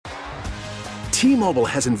T-Mobile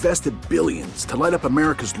has invested billions to light up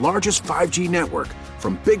America's largest 5G network,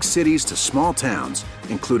 from big cities to small towns,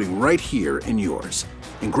 including right here in yours.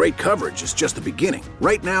 And great coverage is just the beginning.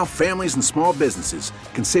 Right now, families and small businesses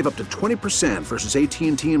can save up to 20% versus AT&T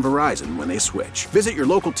and Verizon when they switch. Visit your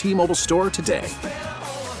local T-Mobile store today.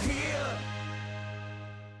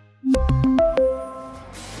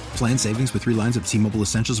 Plan savings with 3 lines of T-Mobile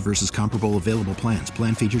Essentials versus comparable available plans.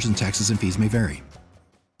 Plan features and taxes and fees may vary.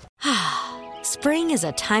 Spring is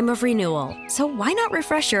a time of renewal, so why not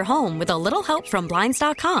refresh your home with a little help from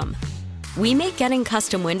Blinds.com? We make getting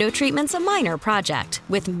custom window treatments a minor project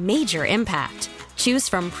with major impact. Choose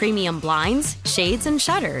from premium blinds, shades, and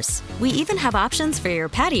shutters. We even have options for your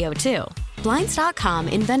patio, too. Blinds.com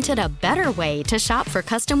invented a better way to shop for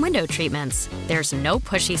custom window treatments. There's no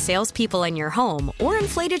pushy salespeople in your home or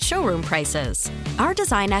inflated showroom prices. Our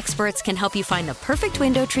design experts can help you find the perfect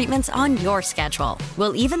window treatments on your schedule.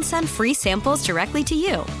 We'll even send free samples directly to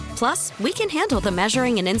you. Plus, we can handle the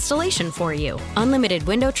measuring and installation for you. Unlimited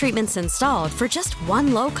window treatments installed for just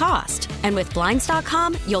one low cost. And with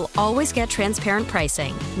Blinds.com, you'll always get transparent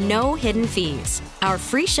pricing. No hidden fees. Our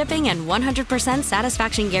free shipping and 100%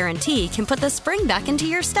 satisfaction guarantee can put the spring back into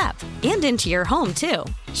your step and into your home, too.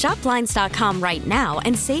 Shop Blinds.com right now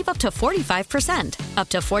and save up to 45%. Up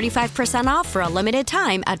to 45% off for a limited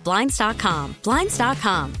time at Blinds.com.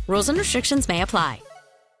 Blinds.com. Rules and restrictions may apply.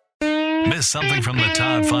 Miss something from the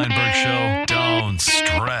Todd Feinberg Show? Don't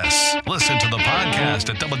stress. Listen to the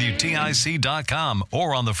podcast at WTIC.com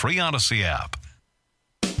or on the free Odyssey app.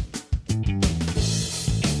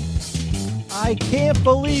 I can't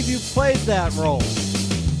believe you played that role.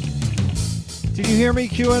 Did you hear me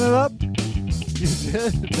queuing it up? You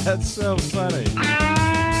did? That's so funny.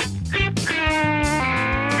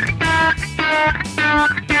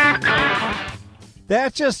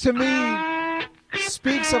 That just, to me,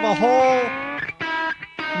 speaks of a whole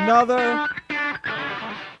another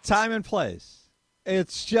time and place.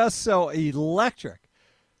 It's just so electric.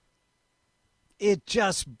 It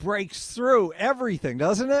just breaks through everything,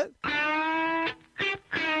 doesn't it?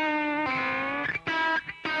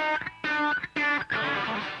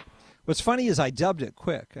 What's funny is I dubbed it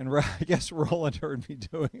quick, and I guess Roland heard me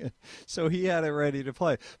doing it, so he had it ready to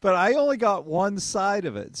play. But I only got one side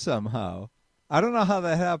of it somehow. I don't know how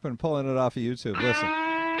that happened, pulling it off of YouTube. Listen.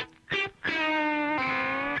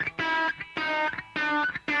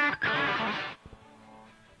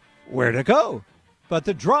 Where'd it go? But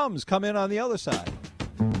the drums come in on the other side.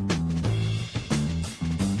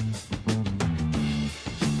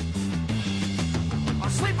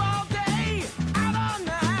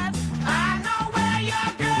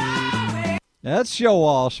 That's Joe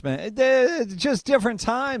Walsh, man. Just different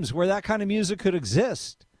times where that kind of music could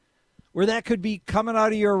exist, where that could be coming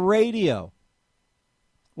out of your radio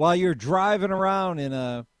while you're driving around in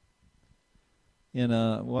a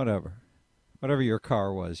whatever your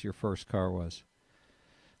car was, your first car was.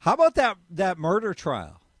 How about that murder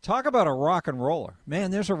trial? Talk about a rock and roller.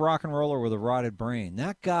 Man, there's a rock and roller with a rotted brain.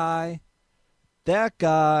 That guy,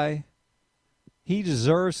 he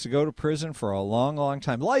deserves to go to prison for a long, long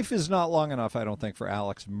time. Life is not long enough, I don't think, for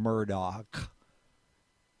Alex Murdaugh.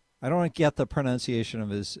 I don't get the pronunciation of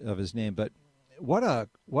his name, but what a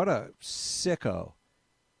sicko.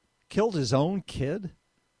 Killed his own kid?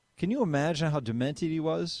 Can you imagine how demented he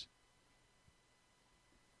was?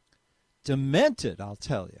 Demented, I'll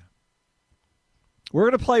tell you. We're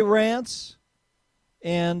going to play rants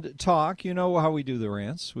and talk. You know how we do the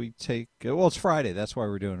rants. We take, it's Friday. That's why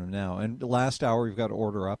we're doing them now. And the last hour, we've got to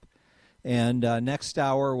order up. And next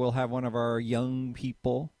hour, we'll have one of our young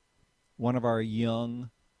people, one of our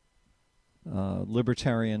young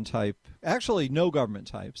libertarian type, actually no government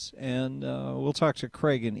types. And we'll talk to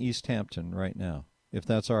Craig in East Hampton right now, if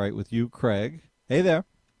that's all right with you, Craig. Hey there.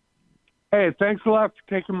 Hey, thanks a lot for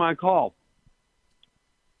taking my call.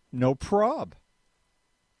 No prob.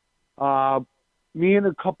 Me and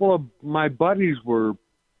a couple of my buddies were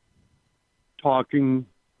talking,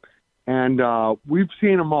 and we've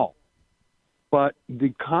seen them all. But the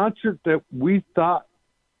concert that we thought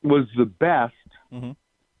was the best,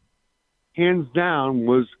 hands down,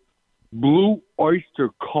 was Blue Oyster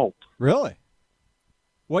Cult. Really?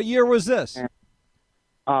 What year was this? And,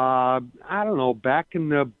 I don't know, back in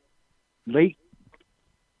the late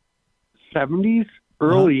 70s,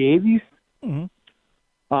 early 80s.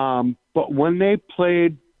 Mm-hmm. But when they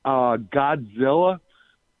played Godzilla,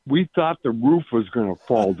 we thought the roof was going to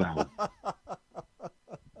fall down.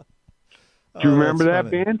 Do you remember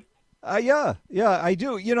that band? Yeah, I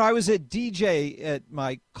do. You know, I was a DJ at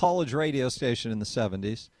my college radio station in the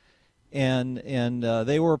 70s, and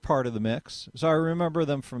they were part of the mix. So I remember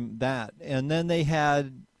them from that. And then they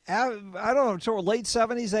had, I don't know, sort of late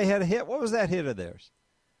 70s, they had a hit. What was that hit of theirs?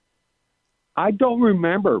 I don't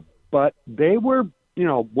remember, but they were,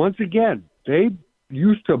 once again, they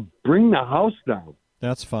used to bring the house down.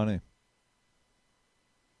 That's funny.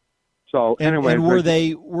 So anyway, and were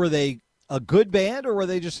they a good band, or were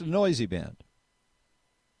they just a noisy band?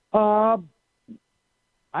 I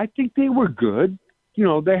think they were good.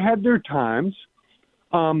 They had their times.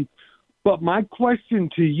 But my question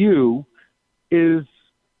to you is,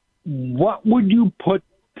 what would you put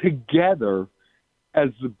together as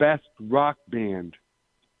the best rock band?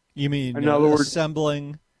 You mean in other words,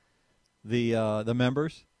 assembling the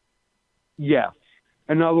members? Yes.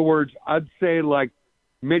 In other words, I'd say like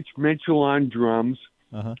Mitch Mitchell on drums,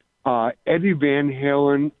 Eddie Van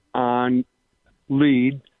Halen on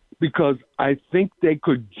lead, because I think they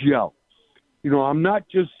could gel. I'm not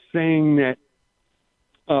just saying that,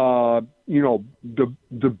 the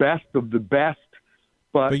best of the best,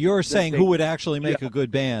 but you're saying who would actually make a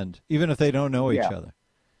good band, even if they don't know each other.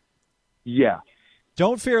 Yeah.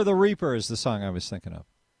 Don't Fear the Reaper is the song I was thinking of.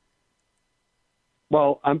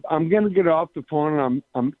 Well, I'm going to get off the phone, and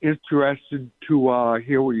I'm interested to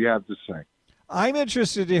hear what you have to say. I'm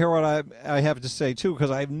interested to hear what I have to say, too, because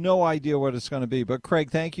I have no idea what it's going to be. But, Craig,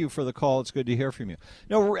 thank you for the call. It's good to hear from you.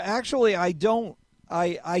 No, actually, I don't.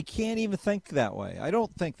 I can't even think that way. I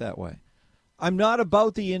don't think that way. I'm not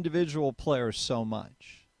about the individual players so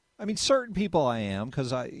much. I mean, certain people I am,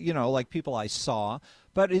 because like people I saw.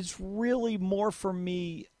 But it's really more for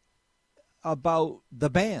me about the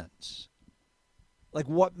bands. Like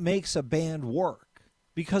what makes a band work.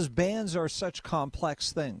 Because bands are such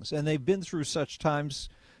complex things, and they've been through such times.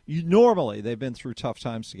 Normally, they've been through tough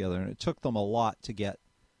times together, and it took them a lot to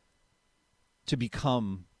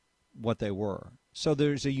become what they were. So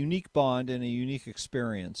there's a unique bond and a unique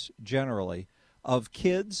experience, generally, of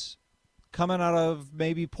kids coming out of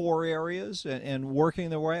maybe poor areas and working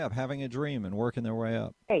their way up, having a dream and working their way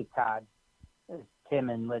up. Hey, Todd. This is Tim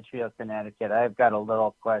in Litchfield, Connecticut. I've got a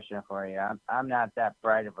little question for you. I'm not that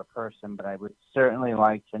bright of a person, but I would certainly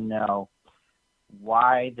like to know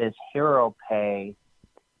why this Hero Pay,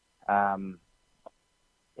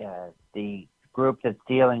 the group that's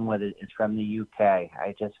dealing with it is from the UK.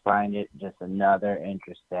 I just find it just another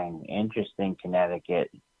interesting Connecticut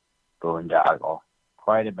boondoggle.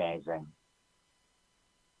 Quite amazing.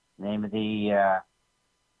 Name of the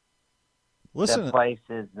place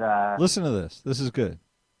is... listen to this. This is good.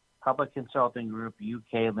 Public Consulting Group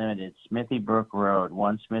UK Limited, Smithy Brook Road,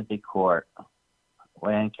 1 Smithy Court,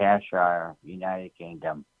 Lancashire, United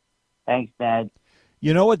Kingdom. Thanks, Ned.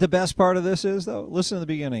 You know what the best part of this is, though? Listen to the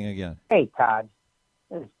beginning again. Hey, Todd.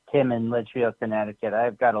 This is Tim in Litchfield, Connecticut.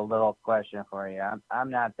 I've got a little question for you.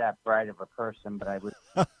 I'm not that bright of a person, but I would...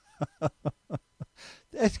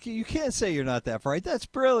 You can't say you're not that bright. That's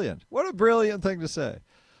brilliant. What a brilliant thing to say.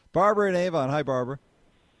 Barbara in Avon. Hi, Barbara.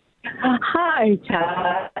 Hi,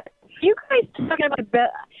 Todd. You guys talking about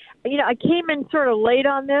I came in sort of late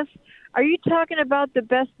on this. Are you talking about the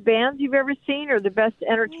best bands you've ever seen, or the best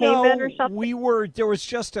entertainment, or something? There was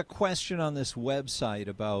just a question on this website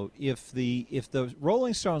about if the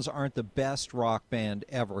Rolling Stones aren't the best rock band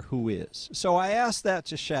ever, who is? So I asked that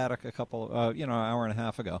to Shattuck an hour and a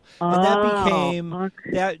half ago, and that became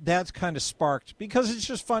that's kind of sparked, because it's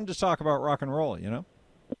just fun to talk about rock and roll,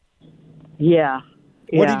 Yeah.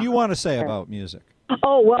 What did you want to say about music?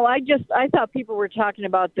 Oh, well, I thought people were talking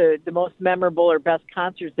about the most memorable or best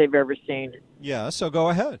concerts they've ever seen. Yeah, so go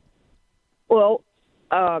ahead. Well,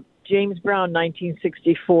 James Brown,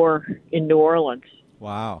 1964 in New Orleans.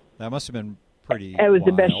 Wow, that must have been pretty It was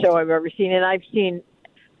wild. the best show I've ever seen, and I've seen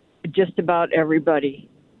just about everybody,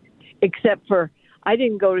 except for I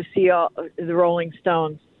didn't go to see all the Rolling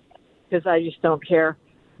Stones because I just don't care.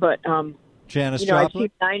 But Janis Joplin?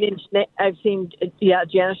 I've seen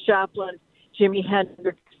Janis Joplin, Jimi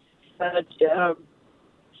Hendrix,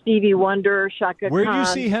 Stevie Wonder, Chaka Khan. Where did you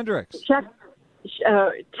see Hendrix? San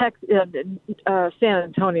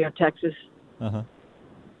Antonio, Texas. Uh-huh.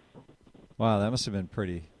 Wow, that must have been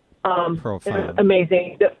pretty profound.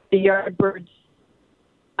 Amazing. The Yardbirds.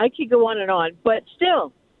 I could go on and on, but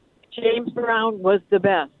still, James Brown was the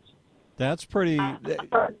best. That's pretty...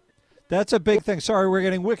 That's a big thing. Sorry, we're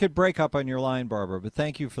getting wicked breakup on your line, Barbara, but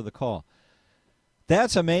thank you for the call.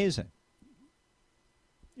 That's amazing.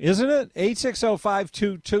 Isn't it?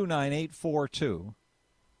 860-522-9842.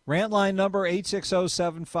 Rant line number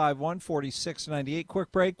 860-751-4698.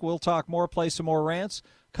 Quick break. We'll talk more, play some more rants.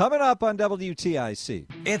 Coming up on WTIC.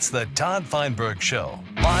 It's the Todd Feinberg Show,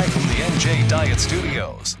 live from the NJ Diet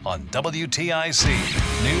Studios on WTIC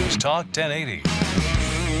News Talk 1080.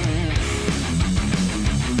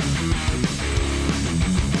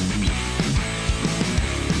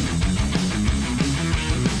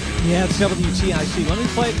 Yeah, it's WTIC. Let me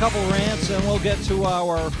play a couple rants, and we'll get to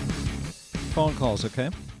our phone calls, okay?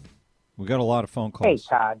 We got a lot of phone calls. Hey,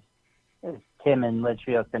 Todd. This is Tim in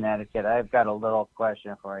Litchfield, Connecticut. I've got a little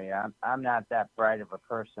question for you. I'm not that bright of a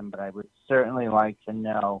person, but I would certainly like to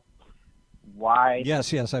know why.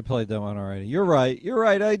 Yes, I played that one already. You're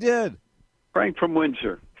right, I did. Frank from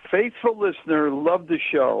Windsor. Faithful listener, love the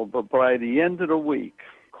show, but by the end of the week,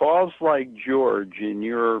 calls like George in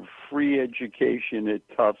your free education at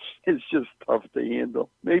Tufts is just tough to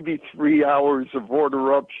handle. Maybe 3 hours of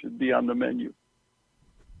order up should be on the menu.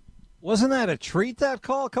 Wasn't that a treat, that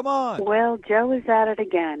call? Come on. Well, Joe is at it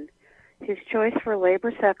again. His choice for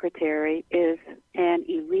labor secretary is an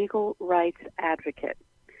illegal rights advocate.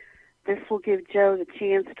 This will give Joe the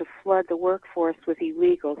chance to flood the workforce with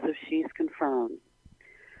illegals if she's confirmed.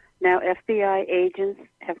 Now, FBI agents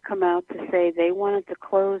have come out to say they wanted to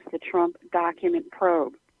close the Trump document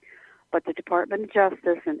probe, but the Department of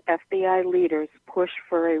Justice and FBI leaders push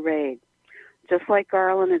for a raid, just like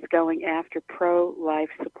Garland is going after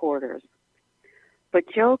pro-life supporters. But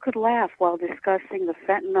Joe could laugh while discussing the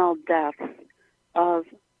fentanyl deaths of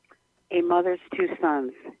a mother's two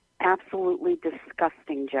sons. Absolutely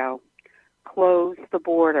disgusting, Joe. Close the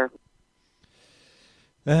border.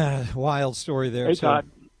 Wild story there. Hey, Todd,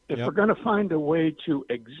 if we're going to find a way to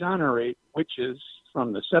exonerate witches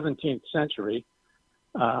from the 17th century,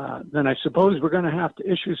 then I suppose we're going to have to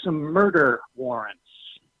issue some murder warrants.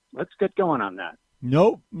 Let's get going on that.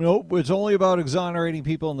 Nope. It's only about exonerating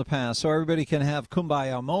people in the past, so everybody can have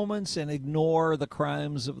kumbaya moments and ignore the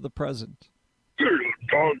crimes of the present. Hello,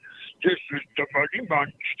 Todd. This is the Money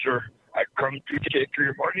Monster. I come to take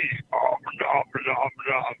your money. Nom, nom, nom,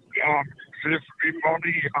 nom, nom. Give me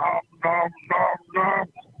money. Nom, nom, nom, nom.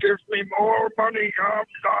 Give me more money. Nom,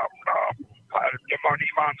 nom, nom. I'm the Money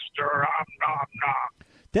Monster. Nom, nom, nom.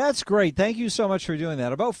 That's great. Thank you so much for doing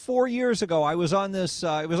that. About 4 years ago, I was on this.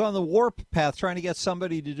 I was on the warp path trying to get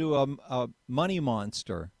somebody to do a money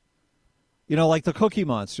monster. You know, like the Cookie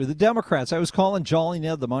Monster. The Democrats. I was calling Jolly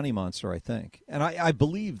Ned the Money Monster, I think, and I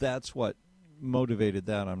believe that's what motivated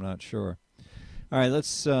that. I'm not sure. All right,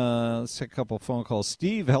 let's take a couple phone calls.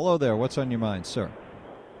 Steve, hello there. What's on your mind, sir?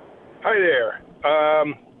 Hi there.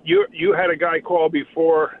 You had a guy call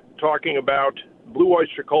before talking about Blue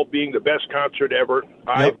Oyster Cult being the best concert ever. Yep.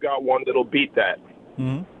 I've got one that'll beat that.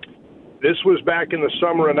 Mm-hmm. This was back in the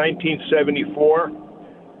summer of 1974.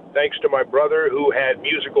 Thanks to my brother who had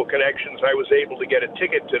musical connections, I was able to get a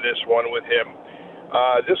ticket to this one with him.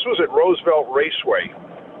 This was at Roosevelt Raceway,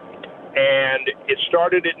 and it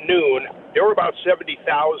started at noon. There were about 70,000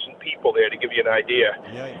 people there, to give you an idea.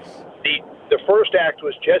 Yikes. The first act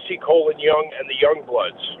was Jesse Colin Young and the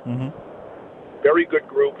Youngbloods. Mm-hmm. Very good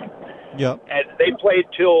group. Yep. And they played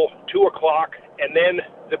till 2 o'clock, and then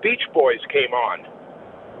the Beach Boys came on.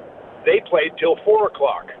 They played till 4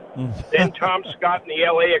 o'clock. Then Tom Scott and the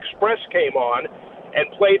L.A. Express came on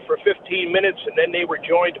and played for 15 minutes, and then they were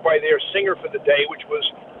joined by their singer for the day, which was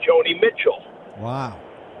Joni Mitchell. Wow.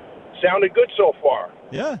 Sounded good so far.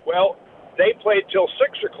 Yeah. Well, they played till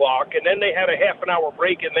 6 o'clock, and then they had a half-an-hour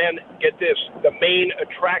break, and then, get this, the main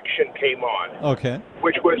attraction came on. Okay.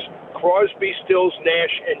 Which was Crosby, Stills,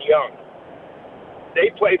 Nash, and Young. They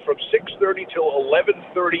played from 6:30 till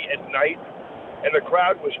 11:30 at night, and the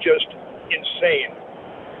crowd was just insane.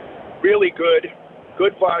 Really good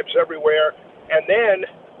vibes everywhere. And then,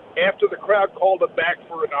 after the crowd called them back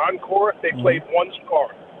for an encore, they played one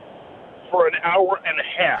song. For an hour and a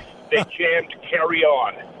half, they jammed Carry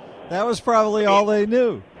On. That was probably all they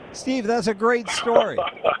knew. Steve, that's a great story.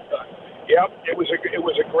 Yep, it was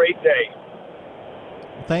a great day.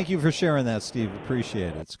 Thank you for sharing that, Steve.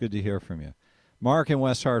 Appreciate it. It's good to hear from you. Mark in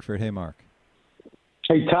West Hartford. Hey, Mark.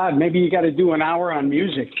 Hey, Todd, maybe you got to do an hour on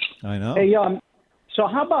music. I know. Hey, so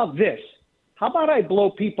how about this? How about I blow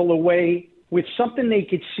people away with something they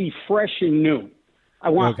could see fresh and new? I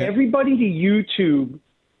want everybody to YouTube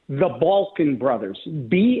the Balkan Brothers,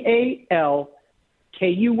 Balkun.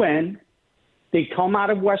 They come out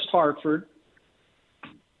of West Hartford.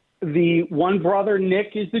 The one brother,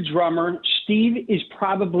 Nick, is the drummer. Steve is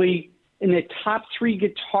probably in the top 3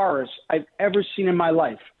 guitarists I've ever seen in my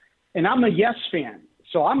life. And I'm a Yes fan,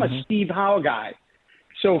 so I'm a Steve Howe guy.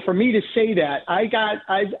 So for me to say that,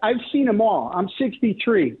 I've seen them all. I'm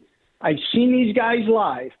 63. I've seen these guys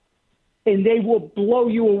live, and they will blow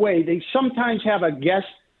you away. They sometimes have a guest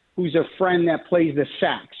who's a friend that plays the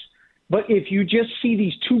sax. But if you just see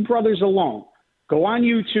these two brothers alone, go on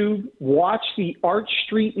YouTube, watch the Art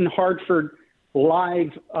Street in Hartford live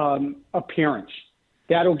appearance.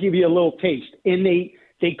 That'll give you a little taste. And they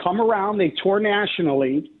come around, they tour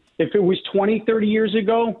nationally. If it was 20, 30 years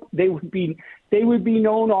ago, they would be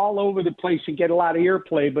known all over the place and get a lot of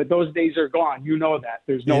airplay, but those days are gone. You know that.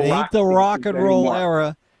 There's no It ain't the rock and roll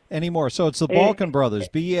era anymore. So it's the Balkan Brothers,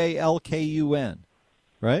 Balkun,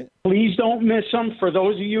 right? Please don't miss them. For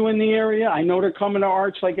those of you in the area, I know they're coming to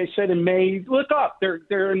Arch, like I said, in May. Look up.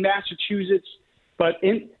 They're in Massachusetts, but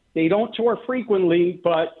they don't tour frequently,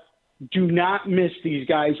 but do not miss these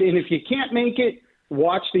guys. And if you can't make it,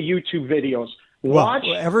 watch the YouTube videos.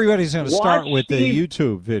 Everybody's going to start with Steve. the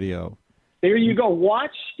YouTube video. There you go. Watch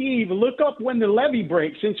Steve. Look up When the Levee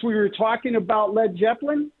Breaks. Since we were talking about Led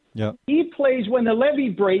Zeppelin, Yep. he plays When the Levee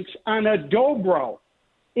Breaks on a dobro.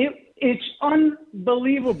 It's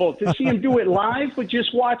unbelievable to see him do it live, but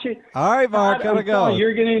just watch it. All right, Mark, gotta go.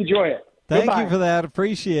 You're going to enjoy it. Thank Goodbye. you for that.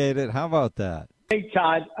 Appreciate it. How about that? Hey,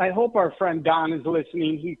 Todd, I hope our friend Don is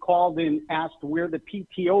listening. He called and asked where the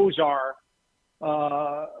PTOs are,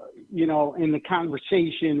 in the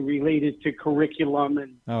conversation related to curriculum.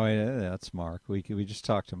 And Oh, yeah, that's Mark. We just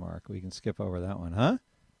talked to Mark. We can skip over that one, huh?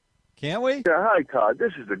 Can't we? Yeah, hi, Todd.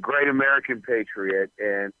 This is the Great American Patriot,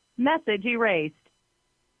 and Message erased.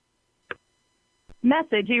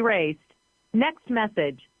 Message erased. Next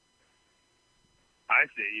message. I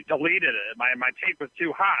see. You deleted it. My tape was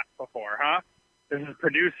too hot before, huh? This is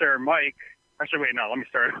producer Mike. Actually, wait, no. Let me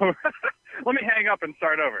start over. Let me hang up and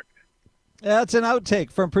start over. That's an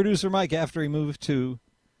outtake from producer Mike after he moved to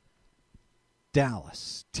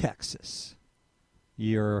Dallas, Texas,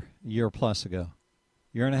 year plus ago.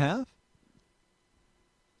 Year and a half?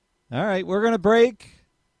 All right, we're going to break.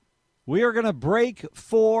 We are going to break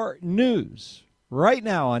for news right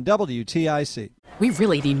now on WTIC. We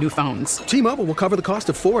really need new phones. T-Mobile will cover the cost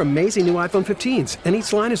of 4 amazing new iPhone 15s, and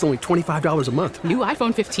each line is only $25 a month. New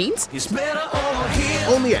iPhone 15s? It's better over here.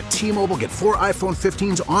 Only at T-Mobile, get 4 iPhone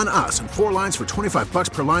 15s on us and 4 lines for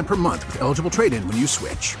 $25 per line per month with eligible trade-in when you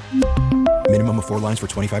switch. Minimum of 4 lines for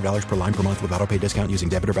 $25 per line per month with autopay discount using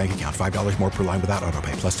debit or bank account. $5 more per line without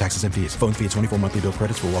autopay, plus taxes and fees. Phone fee at 24 monthly bill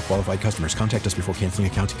credits for well-qualified customers. Contact us before canceling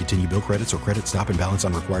account to continue bill credits or credit stop and balance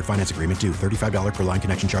on required finance agreement due. $35 per line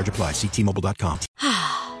connection charge applies. See T-Mobile.com.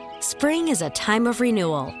 Spring is a time of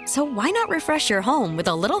renewal, so why not refresh your home with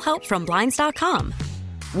a little help from Blinds.com?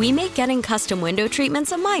 We make getting custom window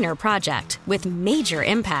treatments a minor project with major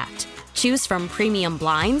impact. Choose from premium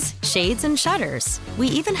blinds, shades, and shutters. We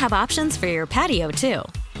even have options for your patio, too.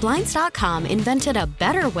 Blinds.com invented a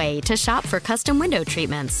better way to shop for custom window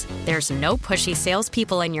treatments. There's no pushy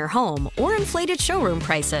salespeople in your home or inflated showroom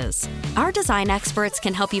prices. Our design experts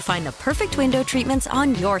can help you find the perfect window treatments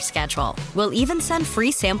on your schedule. We'll even send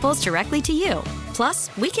free samples directly to you.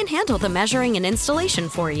 Plus, we can handle the measuring and installation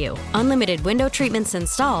for you. Unlimited window treatments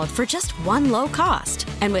installed for just one low cost.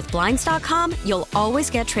 And with Blinds.com, you'll always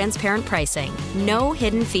get transparent pricing. No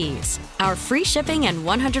hidden fees. Our free shipping and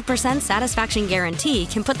 100% satisfaction guarantee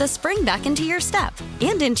can put the spring back into your step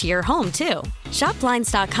and into your home, too. Shop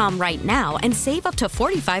Blinds.com right now and save up to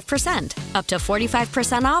 45%. Up to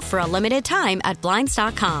 45% off for a limited time at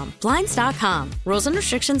Blinds.com. Blinds.com. Rules and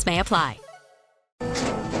restrictions may apply.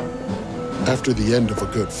 After the end of a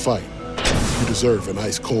good fight, you deserve an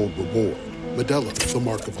ice-cold reward. Modelo is the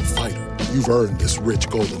mark of a fighter. You've earned this rich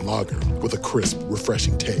golden lager with a crisp,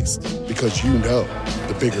 refreshing taste. Because you know,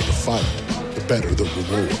 the bigger the fight, the better the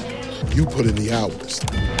reward. You put in the hours,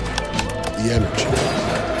 the energy,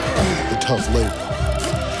 the tough labor.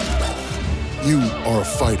 You are a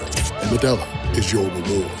fighter, and Modelo is your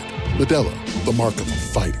reward. Modelo, the mark of a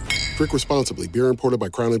fighter. Drink responsibly. Beer imported by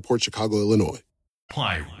Crown Imports, Chicago, Illinois.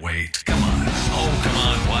 Why wait? Come on. Oh, come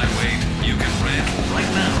on. Why wait? You can rent right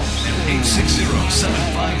now at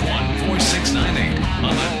 860-751-4698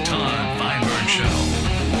 on the Todd Feinberg Show.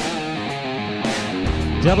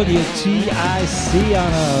 WTIC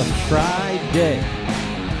on a Friday.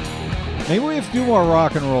 Maybe we have to do more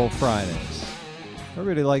Rock and Roll Fridays.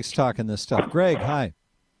 Everybody likes talking this stuff. Greg, hi.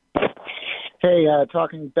 Hey,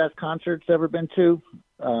 talking best concerts ever been to?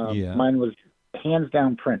 Yeah. Mine was hands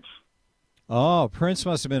down Prince. Oh, Prince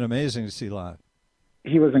must have been amazing to see live.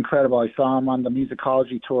 He was incredible. I saw him on the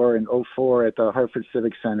Musicology tour in 2004 at the Hartford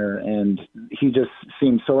Civic Center, and he just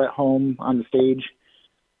seemed so at home on the stage.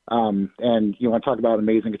 And you want to talk about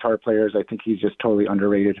amazing guitar players, I think he's just totally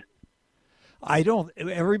underrated.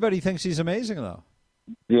 Everybody thinks he's amazing, though.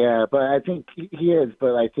 Yeah, but I think he is.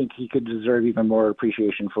 But I think he could deserve even more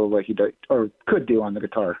appreciation for what he did or could do on the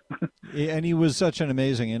guitar. Yeah, and he was such an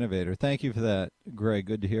amazing innovator. Thank you for that, Greg.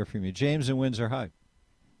 Good to hear from you. James in Windsor, hi.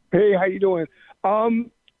 Hey, how you doing? A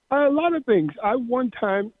lot of things. I one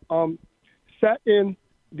time sat in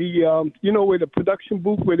the where the production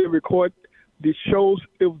booth where they record the shows.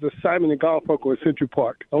 It was the Simon and Garfunkel in Central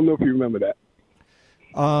Park. I don't know if you remember that.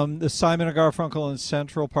 The Simon and Garfunkel in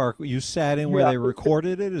Central Park. You sat in where they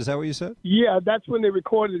recorded it? Is that what you said? Yeah, that's when they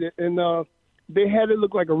recorded it, and they had it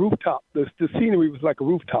look like a rooftop. The scenery was like a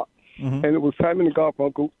rooftop, and it was Simon and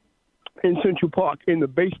Garfunkel in Central Park in the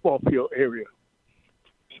baseball field area.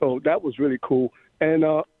 So that was really cool. And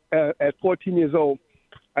at 14 years old,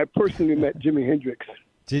 I personally met Jimi Hendrix.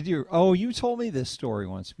 Did you? Oh, you told me this story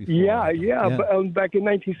once before. Yeah. But back in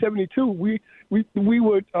 1972, we were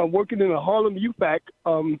working in a Harlem UFAC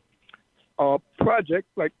project,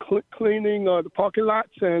 like cleaning the parking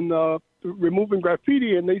lots and removing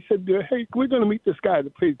graffiti. And they said, "Hey, we're going to meet this guy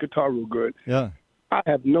that plays guitar real good." Yeah. I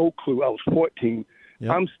have no clue. I was 14.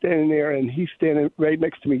 Yep. I'm standing there, and he's standing right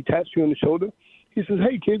next to me. He taps me on the shoulder. He says,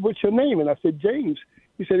 "Hey, kid, what's your name?" And I said, "James."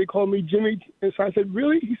 He said, "They called me Jimmy." And so I said,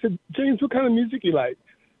 "Really?" He said, "James, what kind of music you like?"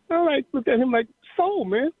 And I looked at him like, "Soul,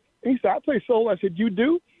 man." And he said, "I play soul." I said, "You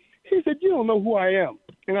do?" He said, "You don't know who I am."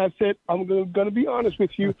 And I said, "I'm going to be honest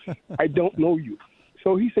with you. I don't know you."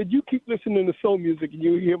 So he said, "You keep listening to soul music and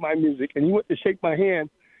you hear my music." And he went to shake my hand,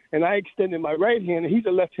 and I extended my right hand, and he's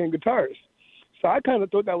a left-hand guitarist. So I kind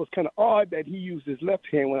of thought that was kind of odd that he used his left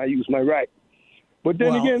hand when I used my right. But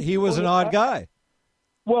then again, he was an odd guy.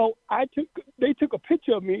 Well, they took a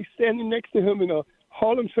picture of me standing next to him in a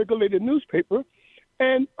Harlem circulated newspaper,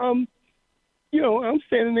 and I'm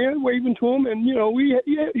standing there waving to him, and he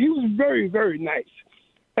was very, very nice.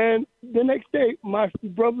 And the next day, my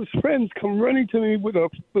brother's friends come running to me with the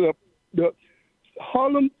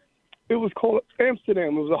Harlem. It was called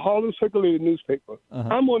Amsterdam. It was a Harlem circulated newspaper.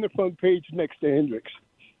 I'm on the front page next to Hendrix,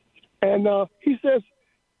 and he says,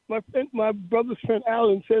 my brother's friend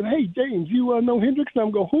Alan said, "Hey, James, you know Hendrix?" And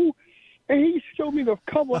I'm going, "Who?" And he showed me the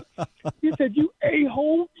cover. He said, "You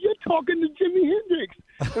a-hole, you're talking to Jimi Hendrix."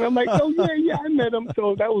 And I'm like, "Oh, yeah, I met him."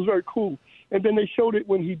 So that was very cool. And then they showed it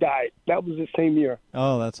when he died. That was the same year.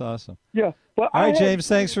 Oh, that's awesome. Yeah. But all right, James,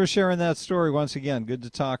 thanks for sharing that story once again. Good to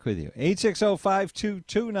talk with you.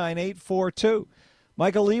 860-522-9842.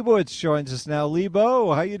 Michael Leibowitz joins us now.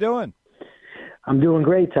 Lebo, how you doing? I'm doing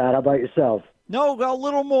great, Todd. How about yourself? No, a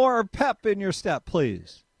little more pep in your step,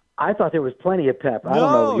 please. I thought there was plenty of pep. I No,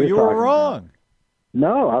 don't know what you you're were talking wrong. about.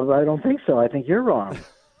 No, I don't think so. I think you're wrong.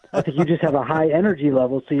 I think you just have a high energy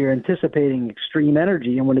level, so you're anticipating extreme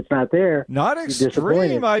energy, and when it's not there, Not you're extreme.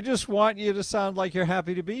 disappointed. I just want you to sound like you're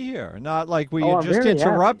happy to be here, not like we Oh, I'm just very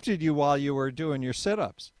interrupted you while you were doing your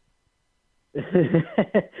sit-ups.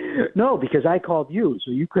 No, because I called you,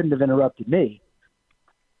 so you couldn't have interrupted me.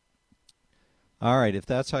 All right, if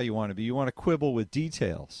that's how you want to be. You want to quibble with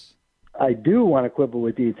details. I do want to quibble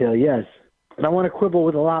with detail, yes. And I want to quibble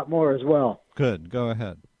with a lot more as well. Good. Go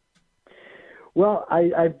ahead. Well,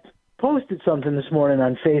 I posted something this morning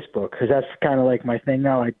on Facebook because that's kind of like my thing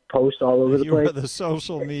now. I post all over the You place. were the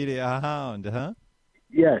social media hound, huh?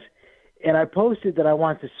 Yes. And I posted that I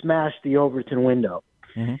want to smash the Overton window.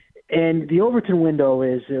 Mm-hmm. And the Overton window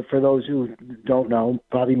is, for those who don't know,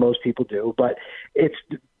 probably most people do, but it's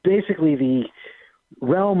basically the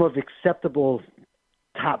realm of acceptable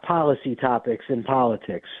top policy topics in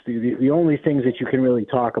politics, the only things that you can really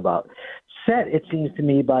talk about. Set, it seems to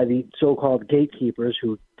me, by the so-called gatekeepers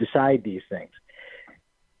who decide these things.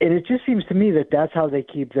 And it just seems to me that that's how they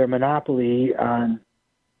keep their monopoly on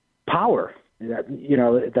power.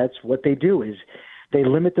 That's what they do, is they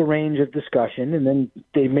limit the range of discussion, and then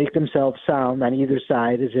they make themselves sound on either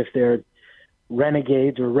side as if they're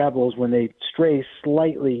renegades or rebels when they stray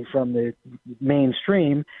slightly from the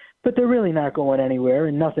mainstream, but they're really not going anywhere,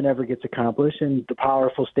 and nothing ever gets accomplished, and the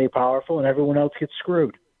powerful stay powerful, and everyone else gets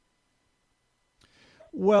screwed.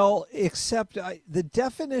 Well, except the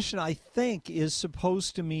definition, I think, is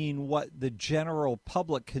supposed to mean what the general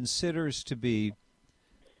public considers to be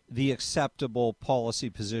the acceptable policy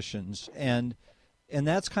positions, and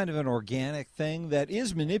that's kind of an organic thing that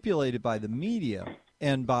is manipulated by the media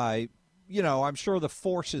and by, I'm sure the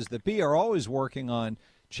forces that be are always working on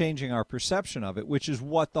changing our perception of it, which is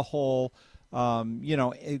what the whole,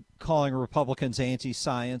 calling Republicans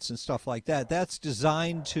anti-science and stuff like that, that's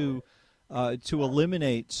designed to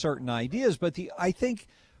eliminate certain ideas. But I think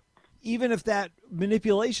even if that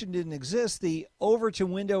manipulation didn't exist, the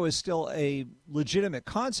Overton window is still a legitimate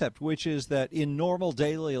concept, which is that in normal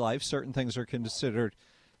daily life, certain things are considered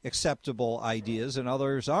acceptable ideas and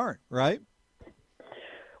others aren't, right?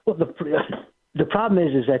 Well, the problem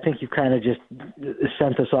is I think you kind of just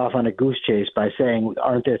sent us off on a goose chase by saying,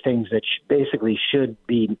 aren't there things that basically should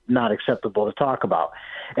be not acceptable to talk about?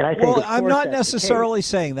 And I think, well, I'm not necessarily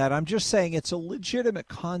saying that. I'm just saying it's a legitimate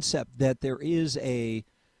concept that there is a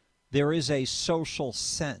social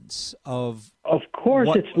sense of. Of course,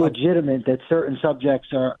 it's legitimate that certain subjects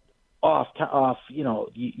are off.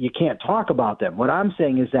 You can't talk about them. What I'm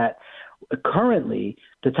saying is that currently,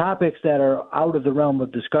 the topics that are out of the realm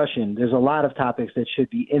of discussion, there's a lot of topics that should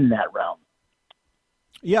be in that realm.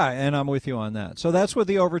 Yeah, and I'm with you on that. So that's what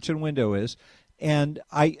the Overton window is. And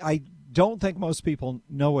I don't think most people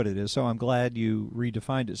know what it is, so I'm glad you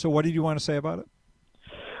redefined it. So what did you want to say about it?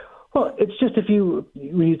 Well, it's just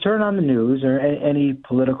when you turn on the news or any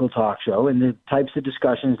political talk show and the types of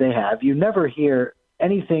discussions they have, you never hear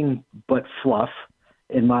anything but fluff,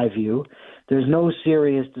 in my view. There's no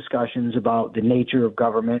serious discussions about the nature of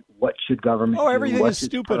government, what should government do. Oh, everything is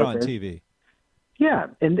stupid on TV. Yeah,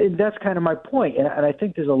 and that's kind of my point. And I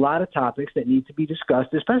think there's a lot of topics that need to be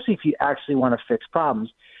discussed, especially if you actually want to fix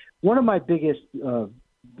problems. One of my biggest,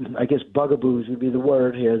 bugaboos would be the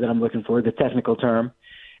word here that I'm looking for, the technical term.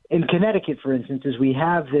 In Connecticut, for instance, is we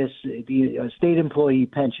have the state employee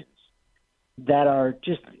pensions that are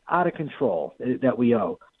just out of control that we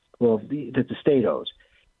owe, that the state owes.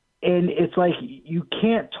 And it's like you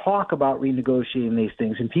can't talk about renegotiating these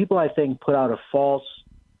things. And people, I think, put out a false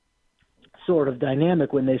sort of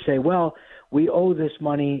dynamic when they say, well, we owe this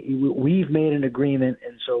money, we've made an agreement,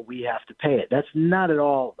 and so we have to pay it. That's not at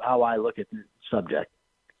all how I look at the subject.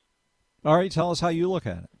 All right, tell us how you look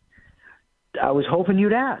at it. I was hoping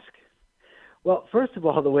you'd ask. Well, first of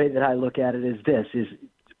all, the way that I look at it is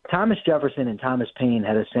Thomas Jefferson and Thomas Paine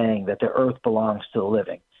had a saying that the earth belongs to the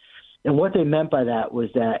living. And what they meant by that was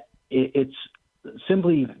that it's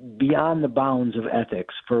simply beyond the bounds of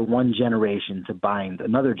ethics for one generation to bind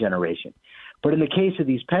another generation. But in the case of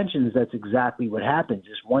these pensions, that's exactly what happens,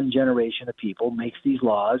 is one generation of people makes these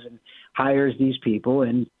laws and hires these people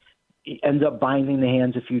and ends up binding the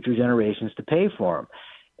hands of future generations to pay for them.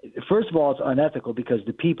 First of all, it's unethical because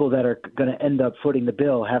the people that are going to end up footing the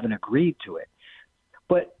bill haven't agreed to it.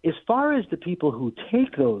 But as far as the people who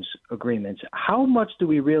take those agreements, how much do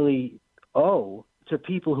we really owe to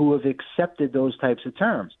people who have accepted those types of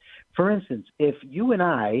terms? For instance, if you and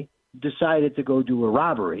I decided to go do a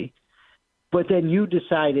robbery, but then you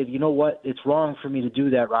decided, you know what, it's wrong for me to do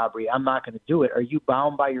that robbery, I'm not going to do it. Are you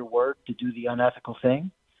bound by your word to do the unethical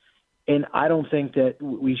thing? And I don't think that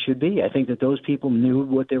we should be. I think that those people knew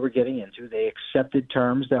what they were getting into. They accepted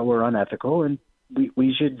terms that were unethical, and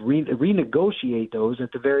we should renegotiate those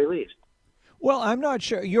at the very least. Well, I'm not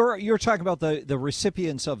sure. You're talking about the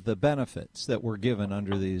recipients of the benefits that were given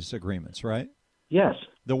under these agreements, right? Yes.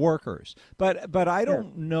 The workers. But I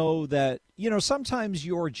don't know that, sometimes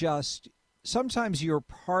sometimes you're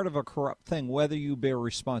part of a corrupt thing, whether you bear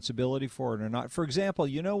responsibility for it or not. For example,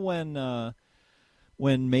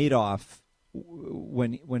 when Madoff,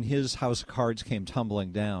 when his house of cards came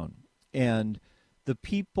tumbling down, and the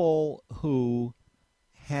people who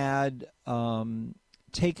had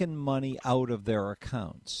taken money out of their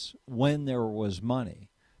accounts when there was money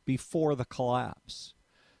before the collapse,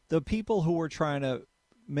 the people who were trying to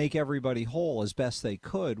make everybody whole as best they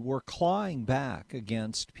could were clawing back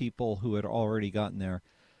against people who had already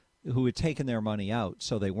who had taken their money out,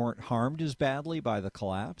 so they weren't harmed as badly by the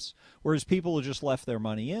collapse, whereas people who just left their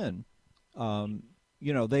money in,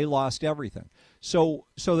 they lost everything. So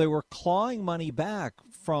they were clawing money back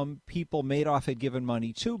from people Madoff had given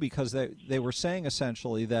money to, because they were saying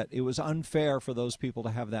essentially that it was unfair for those people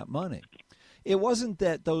to have that money. It wasn't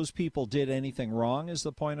that those people did anything wrong, is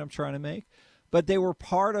the point I'm trying to make, but they were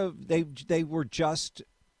they were just,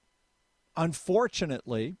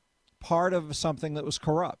 unfortunately, part of something that was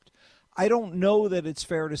corrupt. I don't know that it's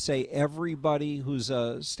fair to say everybody who's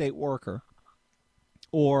a state worker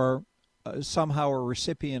or somehow a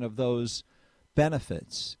recipient of those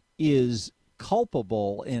benefits is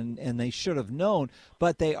culpable and they should have known,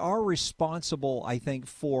 but they are responsible, I think,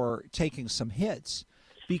 for taking some hits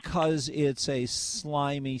because it's a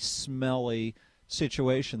slimy, smelly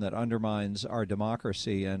situation that undermines our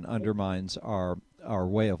democracy and undermines our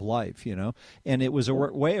way of life, and it was a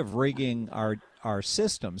way of rigging our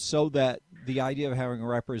system so that the idea of having a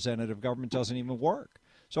representative government doesn't even work.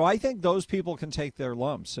 So I think those people can take their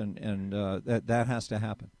lumps, and that has to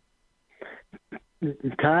happen.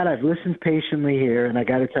 Todd, I've listened patiently here, and I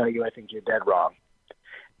got to tell you, I think you're dead wrong.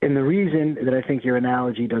 And the reason that I think your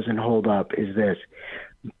analogy doesn't hold up is this.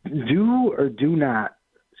 Do or do not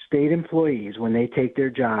state employees, when they take their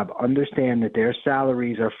job, understand that their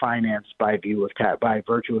salaries are financed by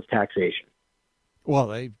virtue of taxation? Well,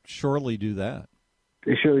 they surely do that.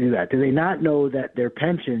 They surely do that. Do they not know that their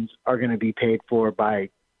pensions are going to be paid for by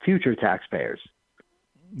future taxpayers?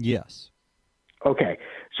 Yes. Okay.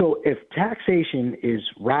 So if taxation is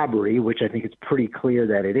robbery, which I think it's pretty clear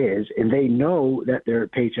that it is, and they know that their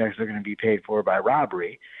paychecks are going to be paid for by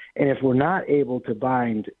robbery, and if we're not able to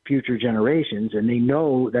bind future generations and they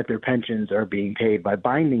know that their pensions are being paid by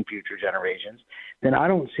binding future generations, then I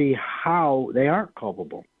don't see how they aren't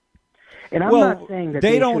culpable. And I'm not saying that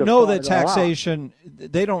they don't know that thought it all out. taxation.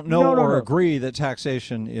 They don't know No. agree that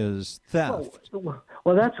taxation is theft.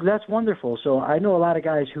 Well, that's wonderful. So I know a lot of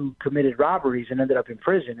guys who committed robberies and ended up in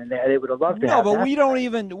prison, and they would have loved to. No, have but that.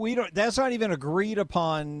 we don't. That's not even agreed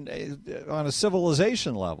upon on a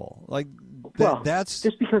civilization level. Like that's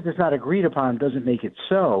just because it's not agreed upon doesn't make it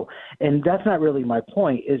so. And that's not really my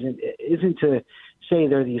point. Isn't to say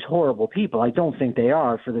they're these horrible people. I don't think they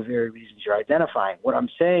are for the very reasons you're identifying. What I'm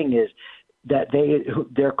saying is that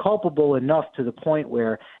they're culpable enough to the point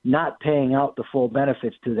where not paying out the full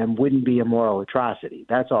benefits to them wouldn't be a moral atrocity.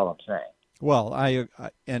 That's all I'm saying. Well, I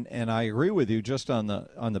agree with you just on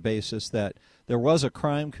the basis that there was a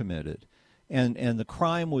crime committed, and the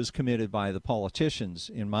crime was committed by the politicians.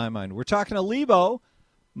 In my mind, we're talking to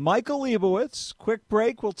Michael Leibowitz. Quick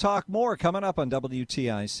break. We'll talk more coming up on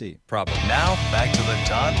WTIC. Problem. Now back to the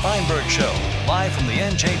Todd Feinberg Show, live from the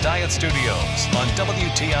NJ Diet Studios on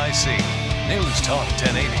WTIC News Talk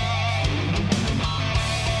 1080.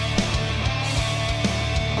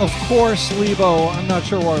 Of course, Lebo, I'm not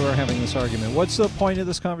sure why we're having this argument. What's the point of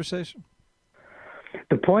this conversation?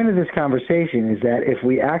 The point of this conversation is that if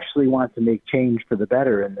we actually want to make change for the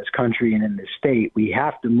better in this country and in this state, we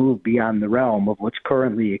have to move beyond the realm of what's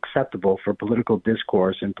currently acceptable for political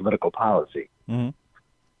discourse and political policy. Mm-hmm.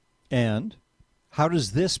 And how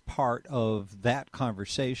does this part of that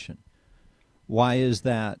conversation, why is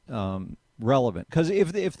that relevant? Because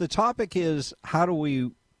if the topic is how do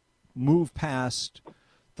we move past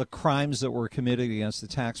the crimes that were committed against the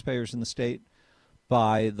taxpayers in the state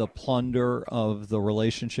by the plunder of the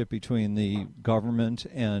relationship between the government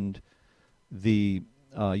and the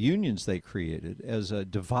unions they created as a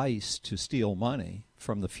device to steal money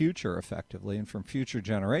from the future effectively and from future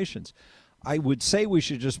generations, I would say we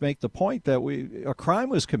should just make the point that a crime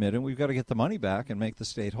was committed and we've got to get the money back and make the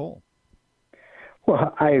state whole.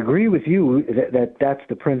 Well, I agree with you that that's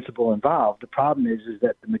the principle involved. The problem is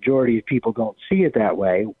that the majority of people don't see it that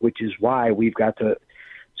way, which is why we've got to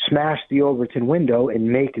smash the Overton window and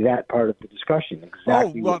make that part of the discussion.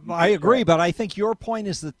 Exactly. I agree, but I think your point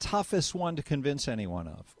is the toughest one to convince anyone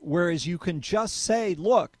of. Whereas you can just say,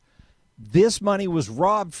 look, this money was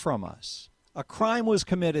robbed from us. A crime was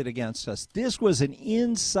committed against us. This was an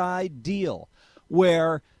inside deal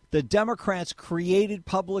where the Democrats created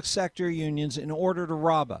public sector unions in order to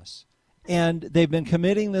rob us. And they've been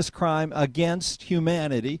committing this crime against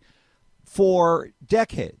humanity for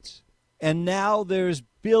decades. And now there's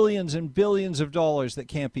billions and billions of dollars that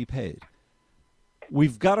can't be paid.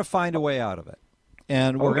 We've got to find a way out of it.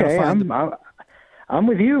 And we're going to find I'm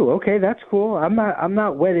with you. Okay, that's cool. I'm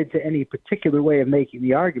not wedded to any particular way of making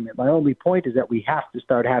the argument. My only point is that we have to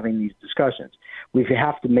start having these discussions. We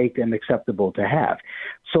have to make them acceptable to have.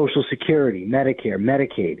 Social Security, Medicare,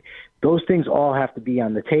 Medicaid, those things all have to be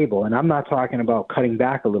on the table. And I'm not talking about cutting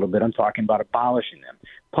back a little bit. I'm talking about abolishing them.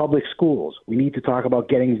 Public schools, we need to talk about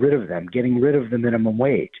getting rid of them, getting rid of the minimum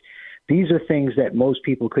wage. These are things that most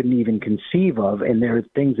people couldn't even conceive of, and they're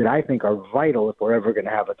things that I think are vital if we're ever going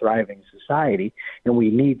to have a thriving society, and we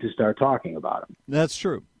need to start talking about them. That's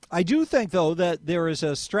true. I do think, though, that there is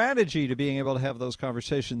a strategy to being able to have those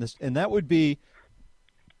conversations, and that would be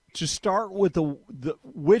to start with the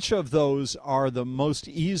which of those are the most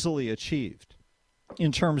easily achieved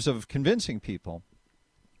in terms of convincing people,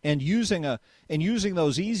 and using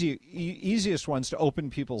those easiest ones to open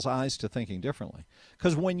people's eyes to thinking differently.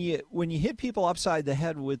 Because when you hit people upside the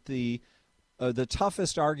head with the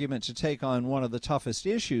toughest argument to take on one of the toughest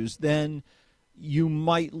issues, then you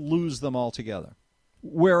might lose them altogether.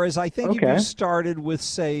 Whereas I think if you started with,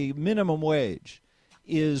 say, minimum wage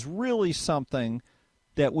is really something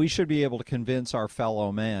that we should be able to convince our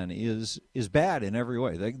fellow man is bad in every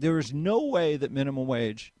way. There is no way that minimum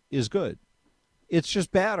wage is good. It's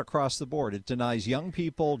just bad across the board. It denies young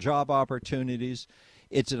people job opportunities.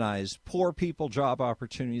 It denies poor people job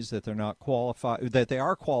opportunities that they're not qualified, that they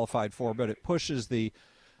are qualified for. But it pushes the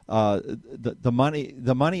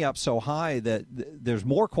money up so high that there's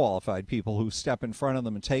more qualified people who step in front of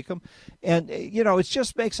them and take them. And it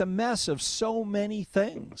just makes a mess of so many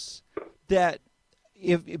things that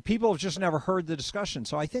if people have just never heard the discussion.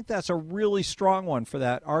 So I think that's a really strong one for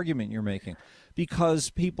that argument you're making, because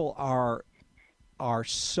people are are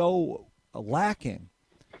so lacking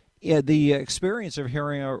the experience of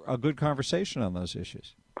hearing a good conversation on those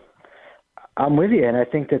issues. I'm with you, and I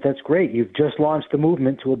think that's great. You've just launched the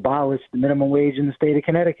movement to abolish the minimum wage in the state of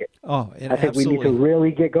Connecticut. Oh, I think we need to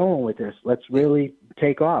really get going with this. Let's really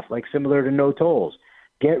take off, like similar to no tolls.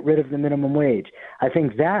 Get rid of the minimum wage. I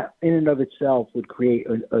think that in and of itself would create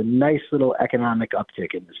a nice little economic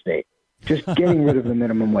uptick in the state. Just getting rid of the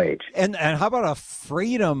minimum wage. And how about a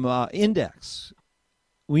freedom index?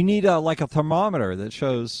 We need like a thermometer that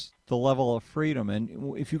shows the level of freedom.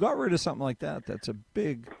 And if you got rid of something like that, it's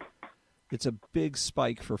a big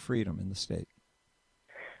spike for freedom in the state.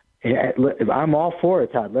 Yeah, I'm all for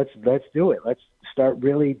it, Todd. Let's do it. Let's start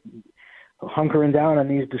really hunkering down on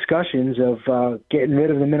these discussions of getting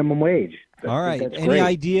rid of the minimum wage. All right. Any great.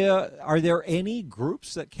 idea? Are there any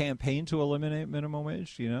groups that campaign to eliminate minimum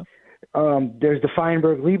wage? Do you know? There's the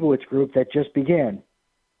Feinberg-Leibowitz group that just began.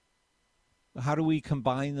 How do we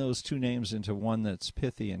combine those two names into one that's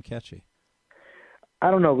pithy and catchy? I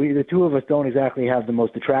don't know. The two of us don't exactly have the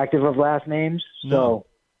most attractive of last names. So No.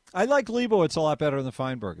 I like Leibowitz a lot better than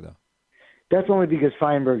Feinberg, though. That's only because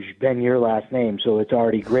Feinberg's been your last name, so it's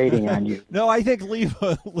already grating on you. No, I think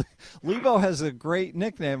Lebo has a great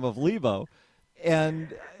nickname of Lebo,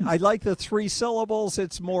 and I like the 3 syllables.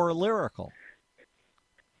 It's more lyrical.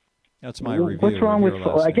 That's my review. What's wrong with?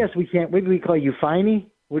 I guess we can't. Maybe we call you Finey.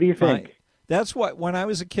 What do you think? That's what. When I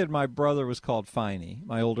was a kid, my brother was called Finey,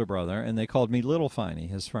 my older brother, and they called me Little Finey,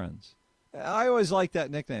 his friends. I always liked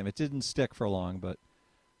that nickname. It didn't stick for long, but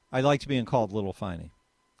I liked being called Little Finey.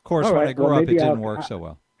 Of course, when I grew up, it didn't work so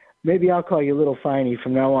well. Maybe I'll call you Little Finey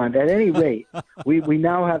from now on. At any rate, we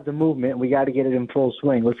now have the movement. We got to get it in full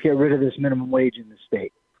swing. Let's get rid of this minimum wage in the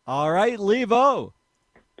state. All right, Levo.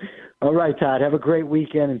 All right, Todd. Have a great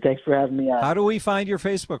weekend, and thanks for having me on. How do we find your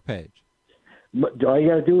Facebook page? All you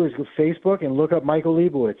got to do is go to Facebook and look up Michael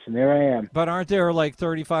Leibowitz, and there I am. But aren't there like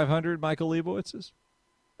 3,500 Michael Leibowitzes?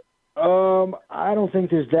 I don't think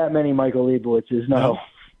there's that many Michael Leibowitzes, no.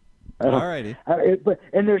 All righty.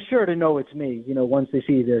 And they're sure to know it's me, once they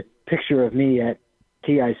see the picture of me at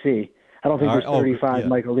TIC. I don't think there's 35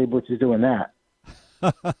 Michael Leibowitzes doing that.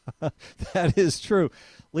 That is true.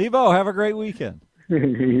 Lebo, have a great weekend.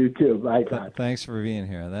 You too. Bye, Todd. Thanks for being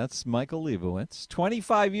here. That's Michael Leibowitz.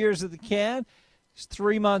 25 years at the can. He's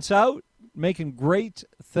 3 months out, making great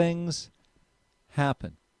things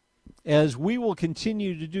happen, as we will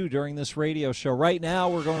continue to do during this radio show. Right now,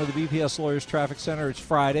 we're going to the BPS Lawyers Traffic Center. It's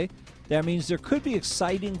Friday. That means there could be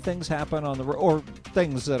exciting things happen on the road, or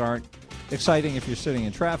things that aren't exciting if you're sitting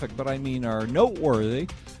in traffic, but I mean are noteworthy.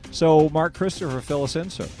 So, Mark Christopher, fill us in,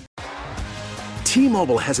 sir.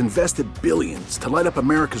 T-Mobile has invested billions to light up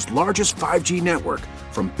America's largest 5G network,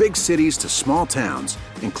 from big cities to small towns,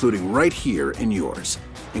 including right here in yours.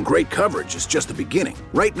 And great coverage is just the beginning.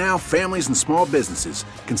 Right now, families and small businesses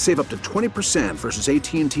can save up to 20% versus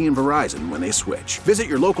AT&T and Verizon when they switch. Visit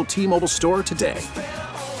your local T-Mobile store today.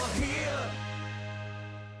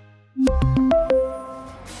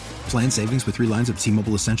 Plan savings with 3 lines of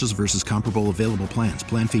T-Mobile Essentials versus comparable available plans.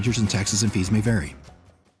 Plan features and taxes and fees may vary.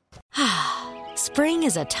 Spring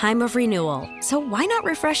is a time of renewal, so why not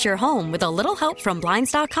refresh your home with a little help from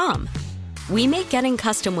Blinds.com? We make getting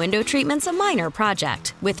custom window treatments a minor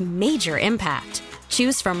project with major impact.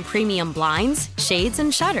 Choose from premium blinds, shades,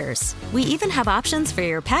 and shutters. We even have options for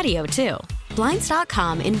your patio, too.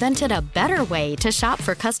 Blinds.com invented a better way to shop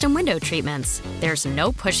for custom window treatments. There's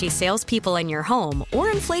no pushy salespeople in your home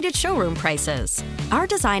or inflated showroom prices. Our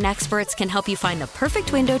design experts can help you find the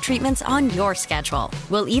perfect window treatments on your schedule.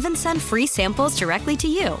 We'll even send free samples directly to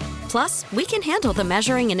you. Plus, we can handle the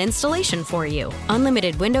measuring and installation for you.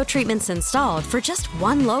 Unlimited window treatments installed for just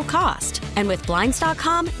one low cost. And with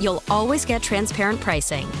Blinds.com, you'll always get transparent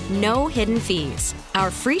pricing. No hidden fees. Our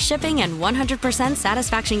free shipping and 100%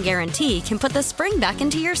 satisfaction guarantee can put the spring back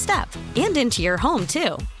into your step and into your home,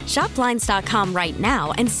 too. Shop Blinds.com right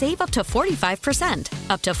now and save up to 45%.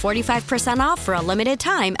 Up to 45% off for a limited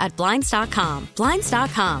time at Blinds.com.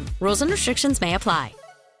 Blinds.com. Rules and restrictions may apply.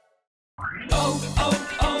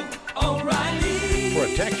 O'Reilly.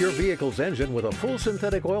 Protect your vehicle's engine with a full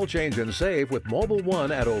synthetic oil change and save with Mobil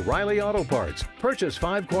 1 at O'Reilly Auto Parts. Purchase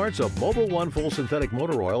 5 quarts of Mobil 1 full synthetic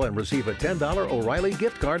motor oil and receive a $10 O'Reilly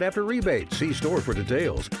gift card after rebate. See store for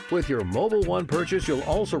details. With your Mobil 1 purchase, you'll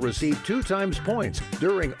also receive 2 times points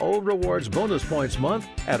during O Rewards Bonus Points Month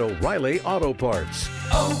at O'Reilly Auto Parts.